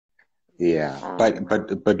Yeah,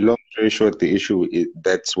 but long story short, the issue is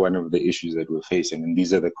that's one of the issues that we're facing, and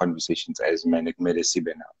these are the conversations as men ekumele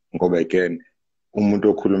sibe nawo. Ngoba again,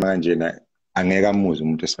 umuntu okhuluma kanjena angeke amuzwe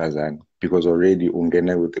umuntu esifazane because already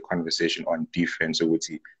ungena with the conversation on defense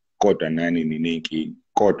ukuthi kodwa nani ninenkinga,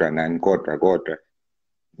 kodwa nani, kodwa.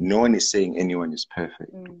 No one is saying anyone is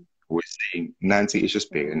perfect. We're saying nansi isho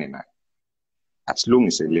sibhekene nayo.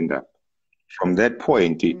 Asilungise le ndaba. From that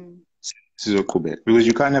point, sizoqhubeka because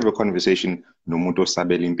you can't have a conversation nomuntu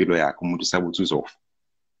osabela impilo yakhe, umuntu usaba ukuthi uzofa.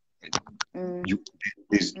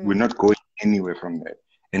 We're not going anywhere from that.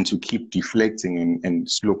 And to keep deflecting and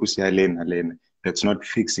sloku siyalena, that's not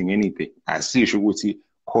fixing anything. Asisho ukuthi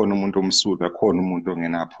khona umuntu omsulwa, khona umuntu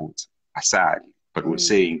ongenaphutha. Asali. But we're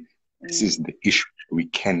saying this is the issue we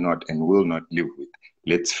cannot and will not live with.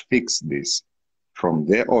 Let's fix this. From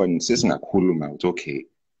there on, sesingakhuluma ukuthi okay,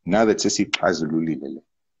 now that sesixazululile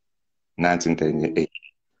nansi into enye.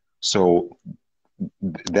 So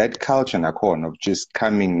that culture nakhona of just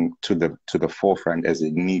coming to the forefront as a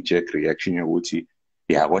knee-jerk reaction yokuthi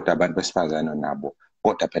yeah, kodwa abantu besifazane nabo,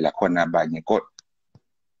 kodwa phela khona abanye, kodwa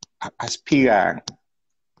asiphikanga.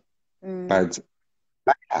 But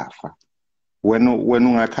bayafa. When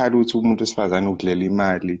ungakhala ukuthi umuntu esifazane ukudlela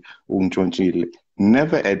imali, untshontshile,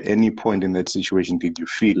 never at any point in that situation did you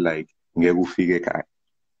feel like ngeke ufike ekhaya.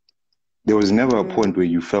 There was never a point where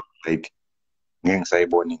you felt like ngeke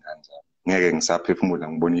ngisayibona ingane zami, ngeke ngisaphefumula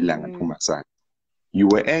ngibona ilanga liphuma sakhe. You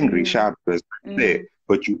were angry, sharp, there,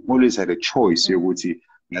 but you always had a choice yokuthi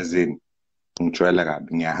ngazini ngijwayela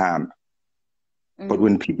kabi ngiyahamba. But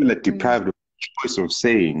when people are deprived of the choice of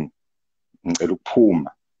saying ngicela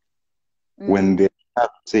ukuphuma, when they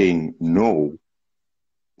start saying no,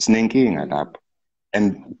 sinenkinga lapho.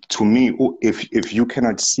 And to me, if you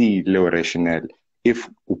cannot see leyo rationale, if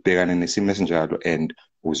ubhekana nesimo esinjalo and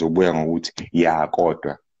uzobuya ngokuthi ya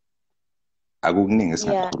kodwa akukuningi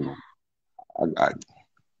esingakhuluma.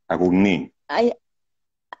 Akukuningi.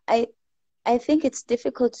 I think it's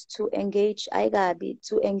difficult to engage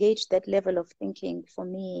that level of thinking for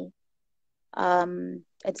me.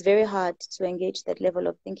 It's very hard to engage that level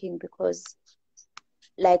of thinking because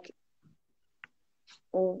like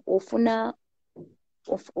ufuna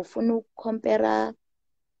compare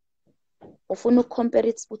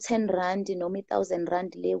it u-10 rand noma i-1,000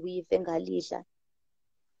 rand le weave engalidla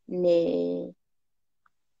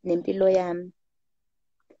nempilo yami,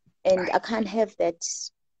 and I can't have that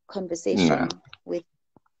conversation with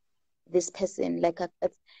this person. Like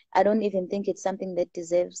I don't even think it's something that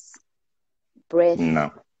deserves breath.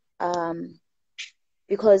 No.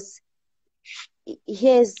 Because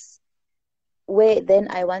here's where then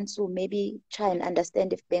I want to maybe try and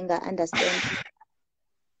understand if Benga understands.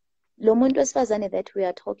 Lo muntu wesifazane that we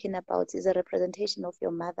are talking about is a representation of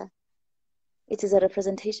your mother. It is a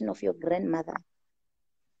representation of your grandmother.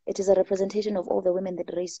 It is a representation of all the women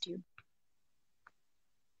that raised you.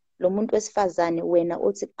 Lo muntu wesifazane wena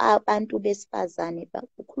uthi abantu besifazane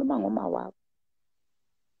ukhuluma ngoma wabo.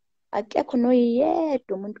 Akekho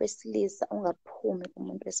noyedwa umuntu wesilisa ongaphumi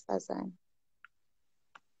kumuntu wesifazane.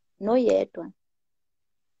 Noyedwa.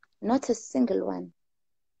 Not a single one.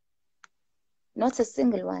 Not a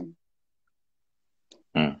single one.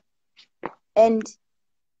 And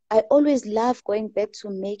I always love going back to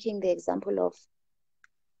making the example of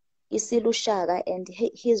Isilu Shaka and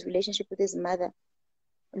his relationship with his mother,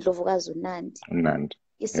 Ndlovukazi Nandi.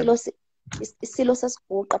 Isilo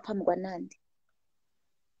sasiguqa phambi kwaNandi.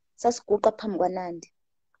 Sasiguqa phambi kwaNandi.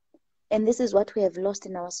 And this is what we have lost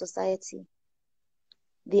in our society.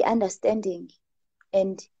 The understanding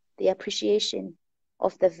and the appreciation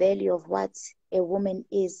of the value of what a woman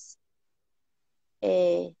is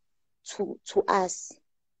to us.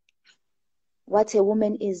 What a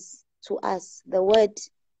woman is to us. The word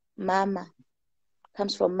mama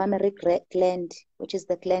comes from mammary gland, which is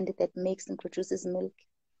the gland that makes and produces milk.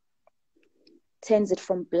 Turns it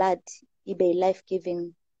from blood, ibe a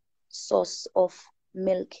life-giving source of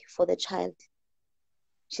milk for the child.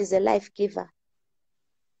 She's a life giver.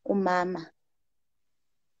 Umama.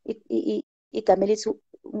 Igama elithi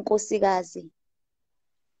unkosikazi.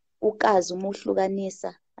 Ukazi uma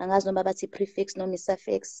uhlukanisa, angazi noma bathi prefix noma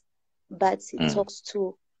suffix, but it talks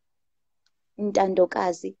to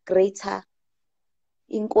intandokazi, greater.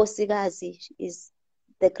 Inkosikazi is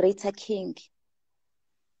the greater king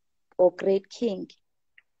or great king.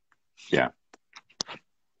 Yeah.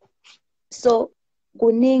 So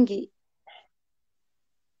kuningi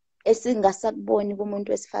esingasakuboni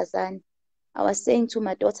kumuntu wesifazane. I was saying to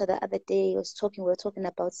my daughter the other day, we were talking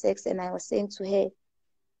about sex, and I was saying to her,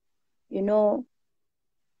 you know,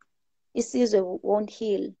 isizwe won't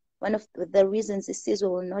heal one of the reasons isizwe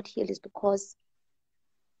will not heal is because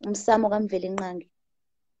umsamo kaMvelinqangi,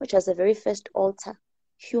 which was the very first altar,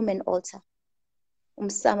 human altar,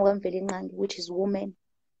 umsamo kaMvelinqangi, which is woman.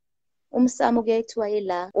 Umsamo kuyethiwa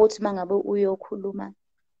yila othi mangabe uyokhuluma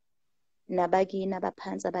nabakini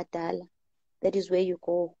abaphansi abadala. That is where you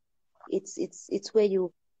go. It's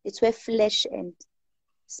where flesh and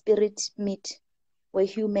spirit meet, where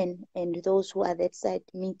human and those who are that side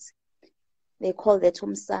meet. They call that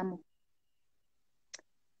umsamo.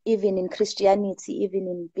 Even in Christianity, even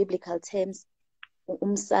in biblical terms,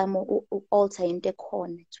 umsamo altar in the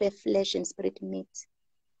corner. It's where flesh and spirit meet.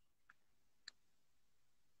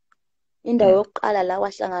 Indawo yokuqala la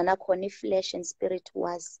wahlangana khona flesh and spirit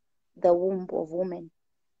was the womb of woman.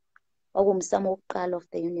 Umsamo wokuqala of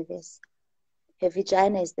the universe. Her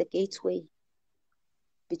vagina is the gateway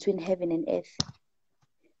between heaven and earth.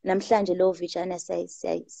 Namhlanje lo vagina say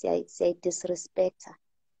disrespecta.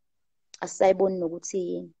 Asayiboni nokuthi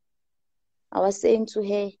yini. I was saying to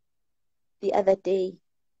her the other day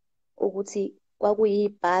ukuthi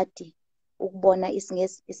kwakuyibhadi ukubona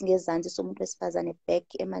isingezansi somuntu wesifazane back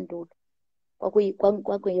emandulo.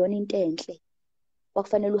 Kwakuyona into enhle.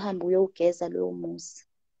 Kwakufanele uhambe uyogeza lowo muzi.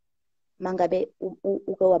 Mangabe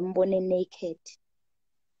uke wambone naked.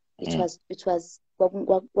 It was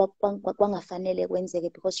kwangafanele kwenzeke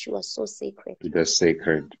because she was so sacred. It was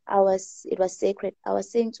sacred. It was sacred. I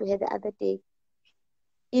was saying to her the other day,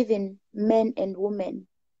 even men and women,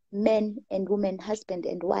 husband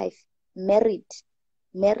and wife, married,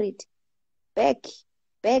 back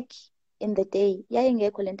in the day,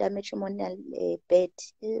 yayingekho lento matrimonial bed,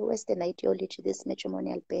 Western ideology, this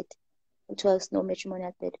matrimonial bed, which was no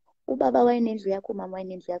matrimonial bed. Ubaba wayinendlu yakho, umama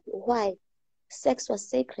wayinendlu yakho. Why? Sex was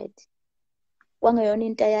sacred. Kwangeyona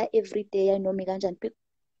into ya everyday yayinomi kanjani,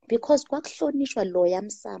 because kwakuhlonishwa lo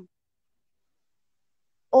yamsamo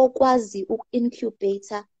okwazi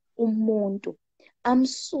uku-incubate umuntu,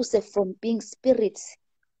 amsuse from being spirits,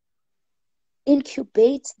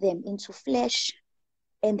 incubate them into flesh,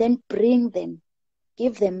 and then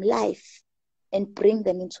give them life, and bring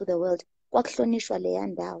them into the world. Kwakuhlonishwa leya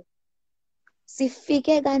ndawo.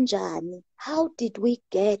 Sifike kanjani? How did we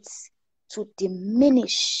get to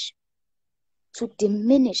diminish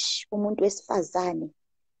umuntu wesifazane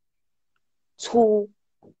to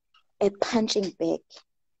a punching bag?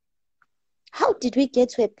 How did we get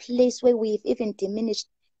to a place where we've even diminished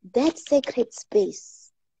that sacred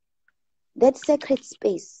space?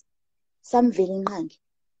 Some Velinqangi,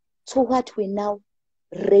 to what we now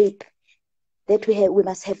rape, that we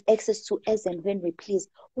must have access to as and when we please.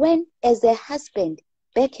 When as a husband,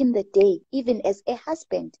 back in the day, even as a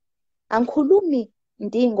husband, angikhulumi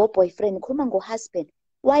Ndie ngo-boyfriend, ngikhuluma ngo-husband,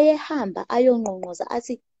 wayehamba ayonqonqoza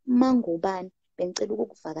athi MaNgubane bengicela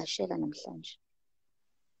ukukuvakashela namhlanje.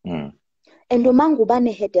 And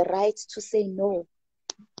uMaNgubane had a right to say no.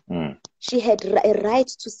 She had a right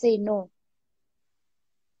to say no.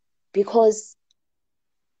 Because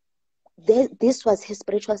this was her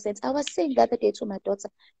spiritual sense. I was saying the other day to my daughter,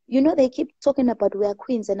 they keep talking about we are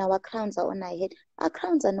queens and our crowns are on our head. Our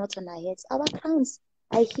crowns are not on our heads. Our crowns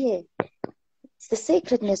are here. It's the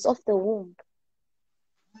sacredness of the womb.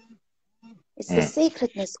 It's the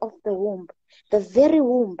sacredness of the womb. The very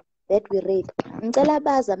womb that we rape. Ngicela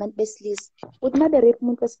bazi abantu besilisa ukuthi uma berape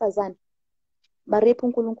umuntu wesifazane barape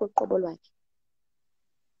uNkulunkulu qobo lwakhe.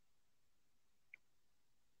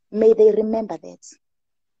 May they remember that.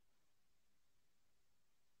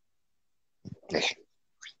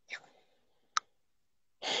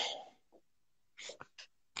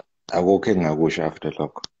 Akukho engingakusho after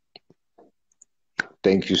lokho.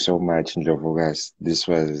 Thank you so much, Ndlovukazi. This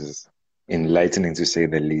was enlightening to say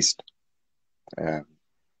the least.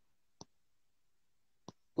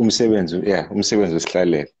 Umsebenzi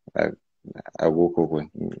wesihlalele. Akukho kunye.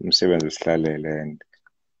 Umsebenzi wesihlalele and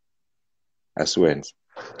asiwenze.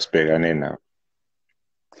 Sibhekane nawo.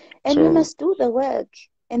 And we must do the work.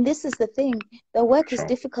 And this is the thing. The work is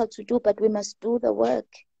difficult to do, but we must do the work.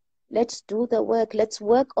 Let's do the work. Let's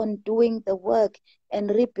work on doing the work and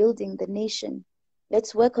rebuilding the nation.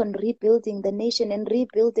 Let's work on rebuilding the nation and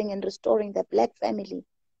rebuilding and restoring the Black family.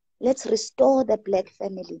 Let's restore the Black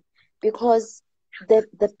family, because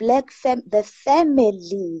the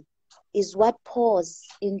family is what pours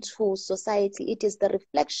into society. It is the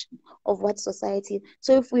reflection of what society.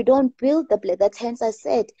 So if we don't build the Black, that's hence I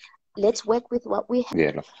said, let's work with what we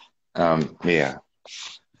have. Yeah.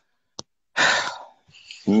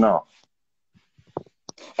 No.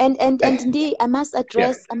 And Ndie, I must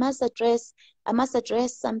address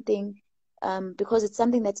something, because it's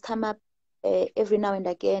something that's come up every now and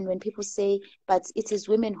again when people say, but it is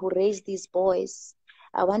women who raise these boys.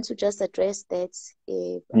 I want to just address that.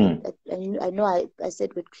 I know I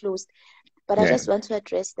said we're closed, but I just want to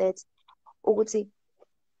address that. Uguti,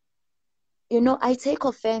 you know, I take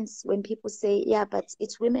offense when people say, yeah, but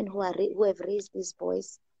it's women who have raised these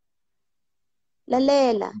boys.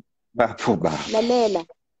 Lalela. Lalela.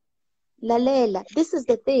 Lalela. This is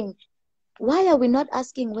the thing. Why are we not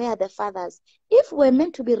asking where are the fathers? If we're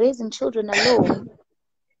meant to be raising children alone,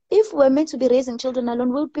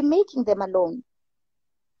 we'll be making them alone.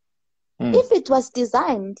 If it was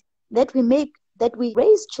designed that we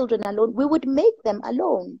raise children alone, we would make them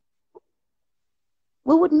alone.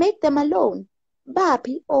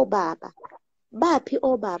 Baphi obaba.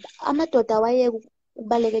 Amadoda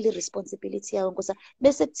ukubalekela responsibility yawo ngoba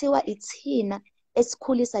bese kuthiwa ithina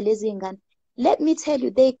esikhulisa lezi ingane. Let me tell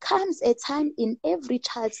you, there comes a time in every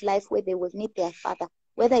child's life where they will need their father,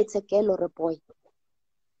 whether it's a girl or a boy.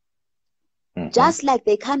 Just like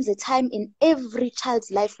there comes a time in every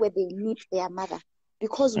child's life where they need their mother,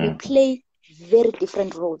 because we play very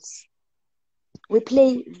different roles. We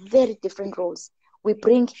bring very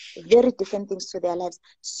different things to their lives.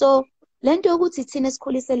 So, lento yokuthi thina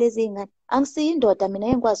esikhulise lezi ingane, angisiyi indoda mina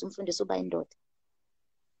engikwazi umfundisi uba indoda.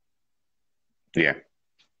 Yeah.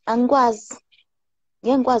 Angikwazi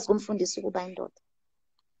kumfundisi ukuba indoda.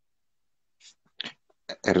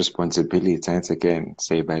 A responsibility, once again,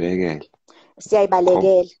 siyayibalekela.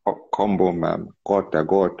 Combo mama,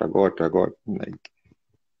 kodwa, like,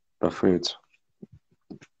 Prophet.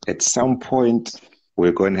 At some point,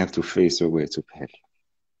 we're going to have to face where to pay.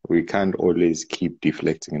 We can't always keep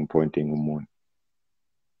deflecting and pointing on.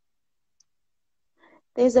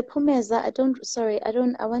 There's a Pumeza, I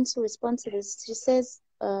want to respond to this. She says,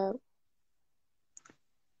 I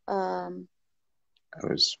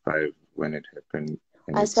was 5 when it happened.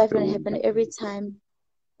 I was 5 when it happened. Every time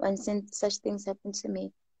when such things happen to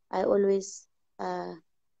me, I always, they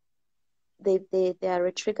are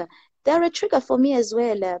a trigger. They are a trigger for me as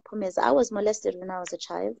well, Pumeza. I was molested when I was a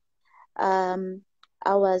child.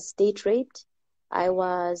 I was date raped. I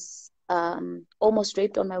was almost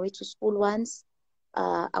raped on my way to school once.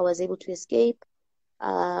 I was able to escape.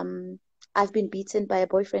 I've been beaten by a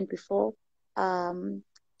boyfriend before.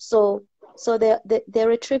 So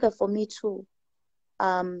they're a trigger for me too.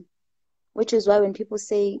 Which is why when people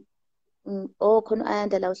say, oh,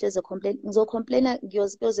 Ayanda la uhlezi complain,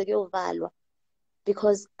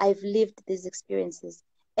 because I've lived these experiences.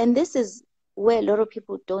 And this is where a lot of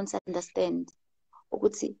people don't understand.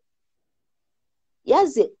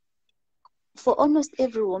 Yazi, for almost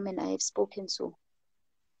every woman I have spoken to,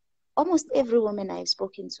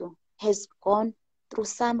 has gone through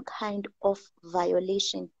some kind of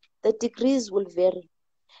violation. The degrees will vary,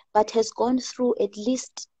 but has gone through at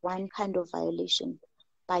least one kind of violation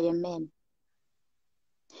by a man.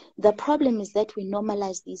 The problem is that we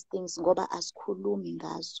normalize these things ngoba asikhulumi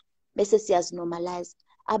ngazo. Bese siyazinormalize.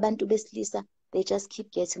 Abantu besilisa, they just keep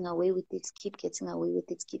getting away with it,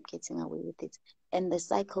 and the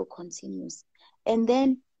cycle continues. And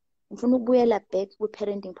then ngifuna ukubuyela back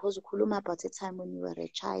with-parenting because ukhuluma about a time when you were a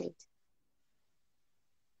child.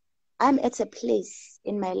 I'm at a place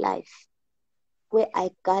in my life where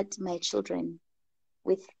I guard my children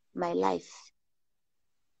with my life.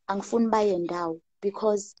 Angifuni baye ndawo,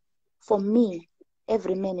 because for me,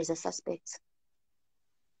 every man is a suspect.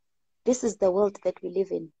 This is the world that we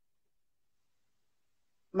live in.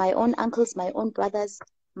 My own uncles, my own brothers,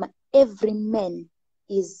 every man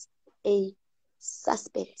is a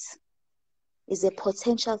suspect, is a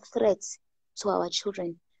potential threat to our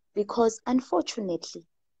children, because unfortunately,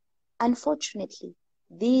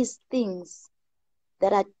 these things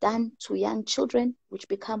that are done to young children, which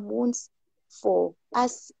become wounds for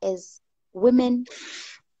us as women,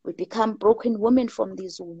 we become broken women from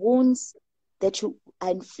these wounds that you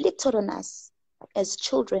inflicted on us as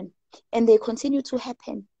children, and they continue to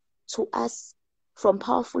happen to us from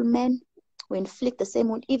powerful men who inflict the same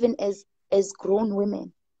wound even as grown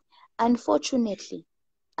women. Unfortunately,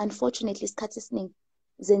 isikhathi esiningi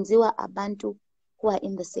zenziwa abantu who are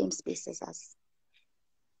in the same space as us.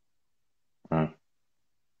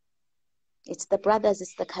 It's the brothers,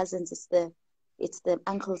 it's the cousins, it's the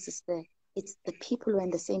uncles, it's the people who are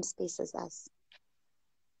in the same space as us.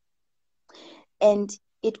 And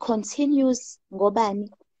it continues ngobani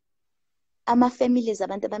ama-families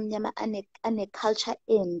abantu abamnyama ane-culture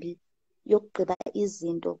embi yokugqiba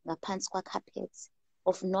izinto ngaphansi kwa-carpet,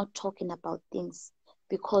 of not talking about things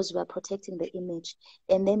because we are protecting the image.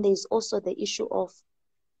 And then there's also the issue of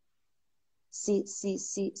si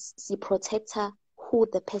protector who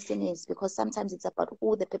the person is, because sometimes it's about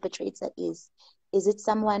who the perpetrator is. Is it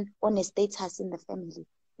someone on a status in the family?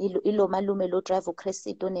 ilo malume lo drive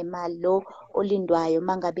uCresito onemali lo olindwayo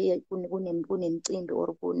mangabe kunemicimbi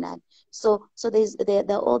or kunani. So there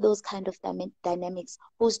are all those kind of dynamics.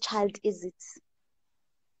 Whose child is it?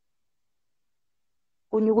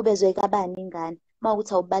 Kunyukubezwe kabani ingane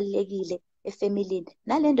mawukuthi awubalekile efamilini.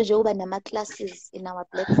 Nalento nje uba nama-classes in our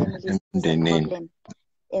black families is a problem.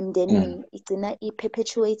 Emndenini igcina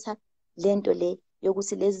i-perpetuator lento le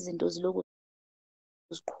yokuthi lezi zinto ziloku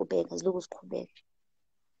ziqhubeka.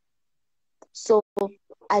 So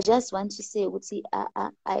I just want to say ukuthi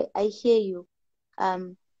I hear you.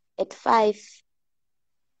 At 5,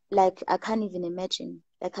 like I can't even imagine.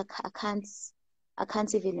 Like I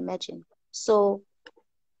can't even imagine. So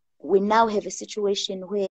we now have a situation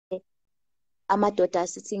where amadoda are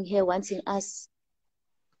sitting here wanting us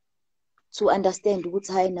to understand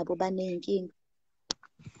ukuthi hayi nabo baneyinkinga.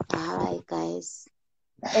 Hi guys.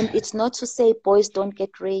 And it's not to say boys don't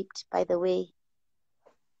get raped, by the way.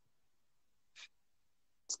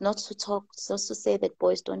 It's not to say that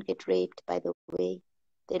boys don't get raped, by the way.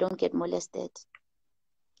 They don't get molested.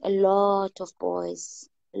 A lot of boys,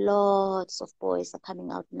 lots of boys are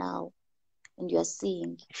coming out now. And you are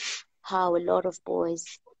seeing how a lot of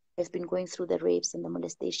boys have been going through the rapes and the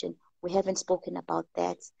molestation. We haven't spoken about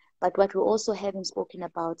that. But what we also haven't spoken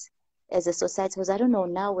about as a society, because I don't know,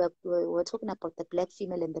 now we're talking about the black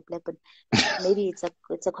female and the black, but maybe it's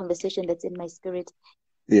a conversation that's in my spirit.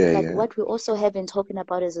 But what we also haven't talking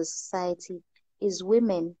about as a society is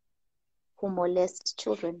women who molest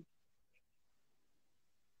children.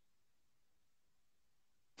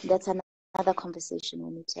 That's another conversation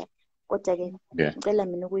we need to have. Kodwa-ke ngicela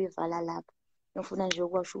mina ukuyivala lapho. Ngifuna nje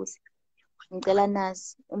ukwasho ukuthi ngicela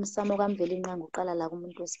nazi umsamo kaMveli Nqangi uqala la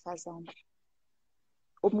kumuntu wesifazane.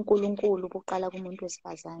 UNkulunkulu ubuqala kumuntu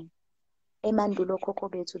wesifazane. Emandulo okhokho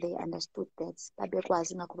bethu they understood that.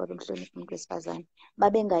 Babekwazi ngakho babemhlonipha umuntu wesifazane.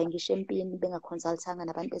 Babengayi ngisho empini bengaconsultanga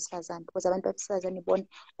nabantu besifazane because abantu besifazane bona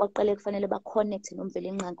kwaqale kufanele ba-connect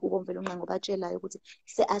noMveli Nqangi kube uMveli Nqangi obatshelayo ukuthi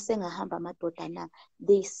asengahamba amadoda na.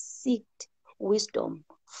 They seeked wisdom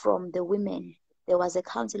from the women. There was a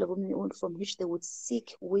council of women from which they would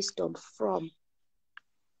seek wisdom from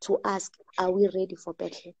to ask, are we ready for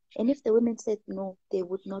battle? And if the women said no, they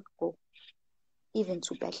would not go. Even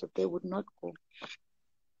to battle, they would not go.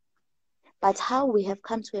 But how we have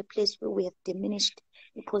come to a place where we have diminished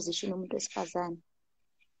the position of umuntu wesifazane,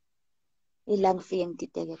 ila ngifike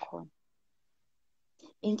ngidideke khona.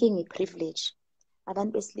 Inkinga privilege.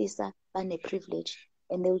 Abantu besilisa bane-privilege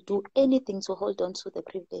and they will do anything to hold on to the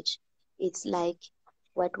privilege. It's like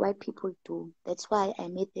what white people do. That's why I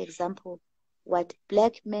made the example. What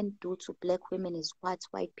black men do to black women is what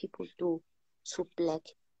white people do to black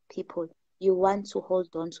people. You want to hold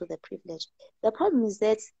on to the privilege. The problem is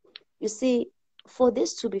that, you see, for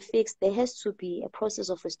this to be fixed, there has to be a process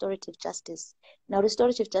of restorative justice. Now,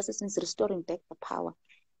 restorative justice means restoring back the power.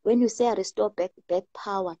 When you say I restore back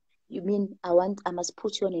power, you mean I must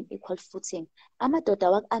put you on an equal footing.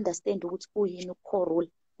 Amadoda wak understand ukuthi kuyini rule.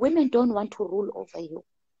 Women don't want to rule over you.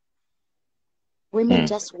 Women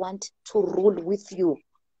just want to rule with you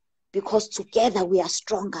because together we are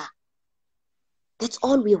stronger. That's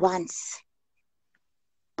all we want.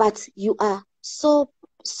 But you are so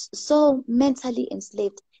mentally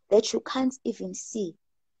enslaved that you can't even see.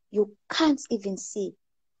 You can't even see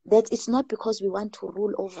that it's not because we want to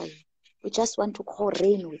rule over you. We just want to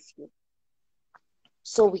co-reign with you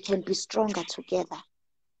so we can be stronger together.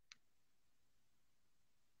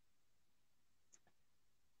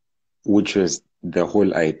 Which was the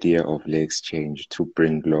whole idea of the exchange, to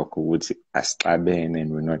bring local woods as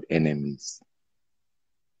and we're not enemies.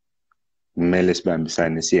 Like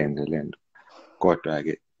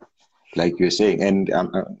you're saying, and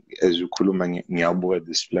as you kuluma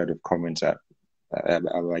this flood of comments and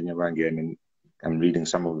I'm reading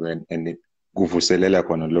some of them, and it kuvuselela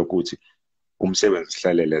khona lokho uthi umsebenzi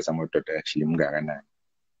sihlalele amadoda actually mngakanani,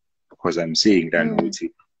 because I'm seeing that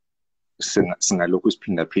ukuthi singalokhu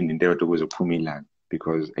siphinda into ukuze kuphume ilanga,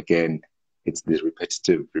 because again it's this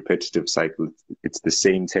repetitive cycle. It's the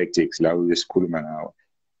same tactics la uyesikhuluma ngawo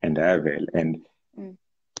and avel, and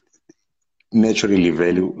naturally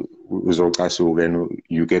value uzocasuka,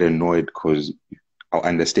 you get annoyed because I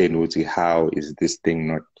understand ukuthi how is this thing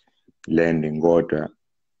not landing. God,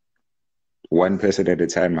 one person at a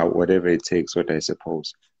time, whatever it takes, what I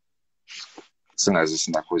suppose. Singazi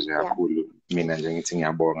sinakhoze kakhulu mina nje ngithi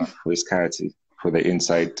ngiyabonga for isikhathi, for the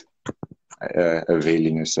insight,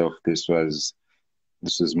 availing yourself. This was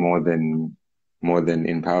more than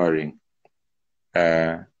empowering.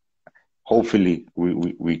 Hopefully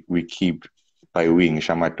we keep by wing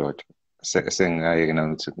shamadot sengaye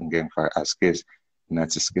na ngengfa askes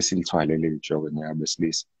nathi sike silithwale leli joke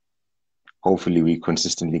njengabesilisa. Hopefully we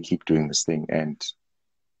consistently keep doing this thing and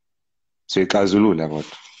so ixazulula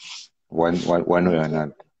kodwa one way or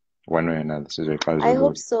another. One way or another. So I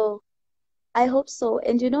hope so. I hope so.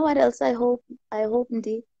 And you know what else I hope? I hope,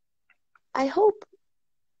 Ndie. I hope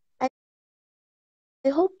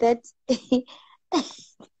that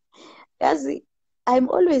I'm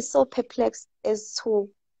always so perplexed as to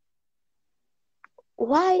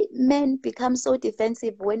why men become so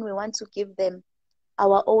defensive when we want to give them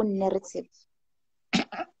our own narrative.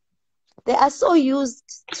 They are so used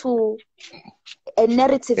to a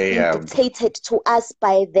narrative being dictated to us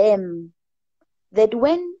by them that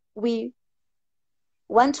when we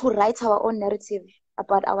want to write our own narrative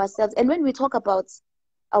about ourselves, and when we talk about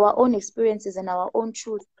our own experiences and our own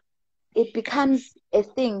truth, it becomes a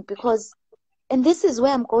thing because, and this is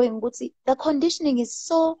where I'm going, Guti, the conditioning is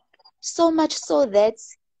so much so that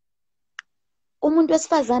umuntu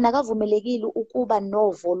wesifazane akavumelekile ukuba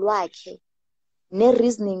novo lwakhe,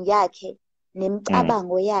 ne-reasoning yakhe,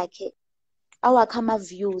 nemicabango yakhe, awakhe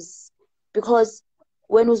ama-views. Because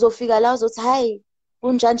when uzofika la uzothi hayi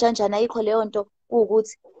kunjanjanjani ayikho leyo nto,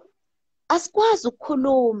 kuwukuthi asikwazi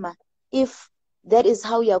ukukhuluma if that is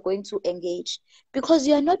how you are going to engage, because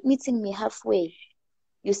you are not meeting me halfway.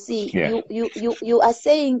 You see, you are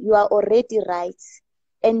saying you are already right,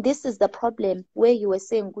 and this is the problem where you were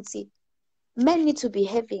saying, Guti, men need to be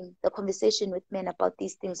having the conversation with men about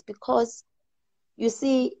these things, because you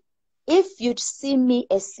see, if you see me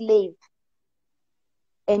as slave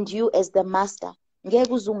and you as the master, ngeke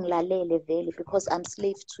uzungilalele vele because I'm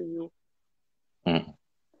slave to you.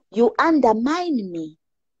 You undermine me.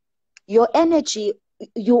 Your energy,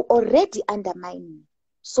 you already undermine me.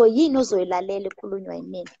 So yini ozoyilalela ekhulunywa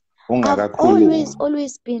yimina. I've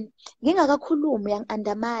always been ngingakakhulumi yang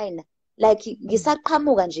undermine, like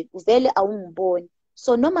ngisaqhamuka nje vele awungiboni.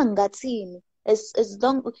 So noma ngingathini, as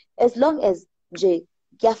long as nje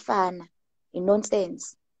kuyafana,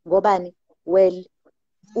 nonsense. Ngobani? Well,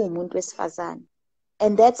 umuntu wesifazane.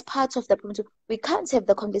 And that's part of the problem. We can't have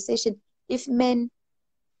the conversation if men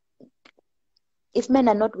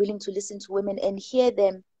are not willing to listen to women and hear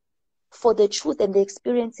them for the truth and the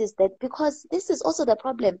experiences, that because this is also the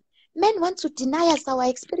problem. Men want to deny us our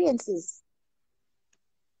experiences.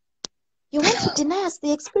 You want to deny us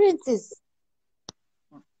the experiences.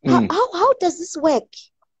 How does this work?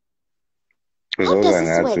 How does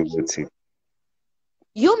this work?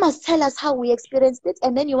 You must tell us how we experienced it,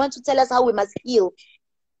 and then you want to tell us how we must heal.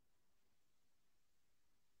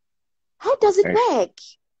 How does it work?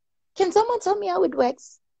 Can someone tell me how it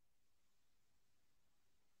works?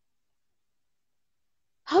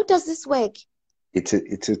 How does this work? It's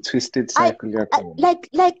a twisted cycle. Like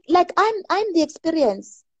I'm the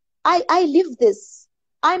experience. I live this.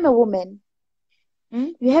 I'm a woman.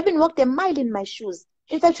 You haven't walked a mile in my shoes.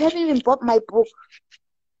 In fact, you haven't even bought my book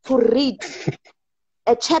to read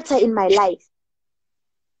a chapter in my life.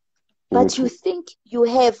 But you think you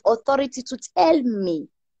have authority to tell me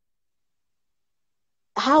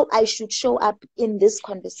how I should show up in this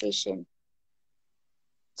conversation.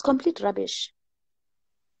 It's complete rubbish.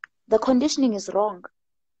 The conditioning is wrong.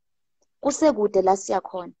 Kusekude la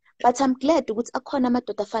siyakhona. But I'm glad ukuthi akhona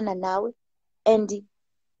amadoda afana nawe, and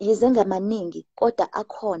yize ngamaningi kodwa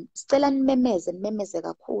akhona. Sicela nimemeze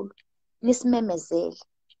kakhulu. Nisimemezele.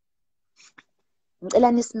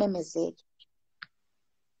 Ngicela nisimemezele.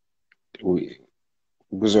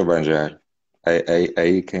 Kuzoba njalo.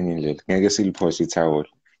 Ayikho enye indlela. Ngeke siliphose ithawula.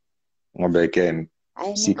 Ngoba again,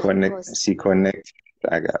 si-connect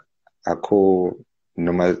akho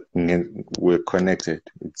noma we're connected.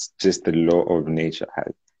 It's just the law of nature.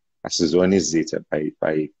 Asizona izitha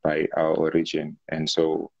by our origin, and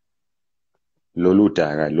so lolu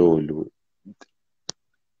daka lolu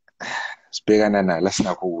sibhekana nalo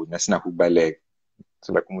asinakho ukubaleka.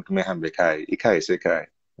 So like umuntu mehamba ikhaya isekhaya.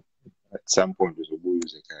 At some point uzobuya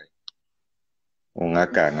uze ekhaya.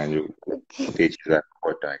 Ungaganga nje stage zakho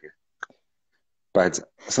kodwa ke. But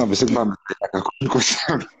singabe sikubambela kakhulu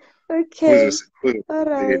Nkosi. Okay. All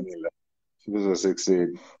right.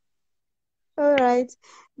 Kuzosekuseni. All right.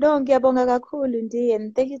 No, ngiyabonga kakhulu Ndie,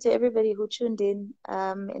 and thank you to everybody who tuned in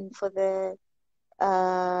and for the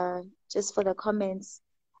just for the comments.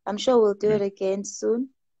 I'm sure we'll do it again soon.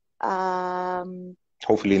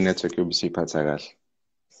 Hopefully network will be siphatha kahle.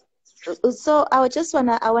 So I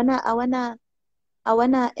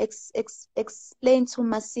wanna explain to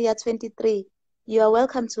Masia 23. You are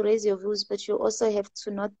welcome to raise your views, but you also have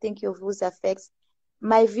to not think your views are facts.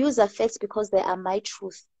 My views are facts because they are my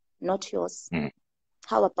truth, not yours.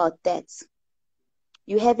 How about that?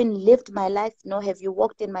 You haven't lived my life, nor have you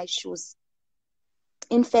walked in my shoes.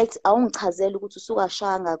 In fact awungichazela ukuthi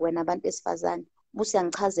usukashaya ngakwena abantu besifazane, busi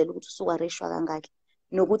yangichazela ukuthi usukareshwa kangaki,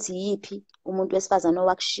 nokuthi yipi umuntu wesifazane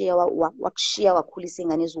wakushiya wakhulisa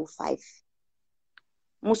ingane eziwu5.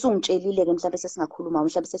 Musungitshelile ke mhlawumbe sesingakhuluma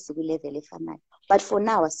mhlawumbe sesikulevel efanayo, but for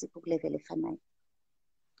now asikho kulevel efanayo.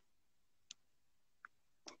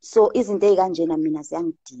 So izinto ezikanjena mina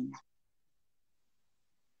ziyangidina.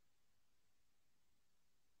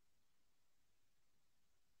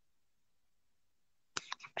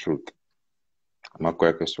 Truth.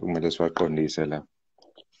 Amagwegwe sokumele siwaqondise la.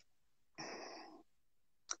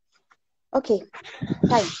 Okay,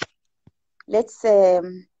 fine. Let's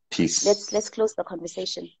Peace. let's close the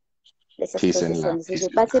conversation. Let's just Peace close and this love. conversation.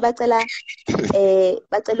 Bathi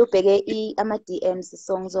bacela ubheke ama DMs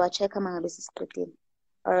songs or check mangabe sisiqedile.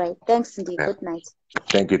 All right. Thanks Ndie. Yeah. Good night.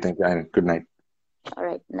 Thank you, Anna. Good night. All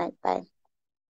right. Night. Bye.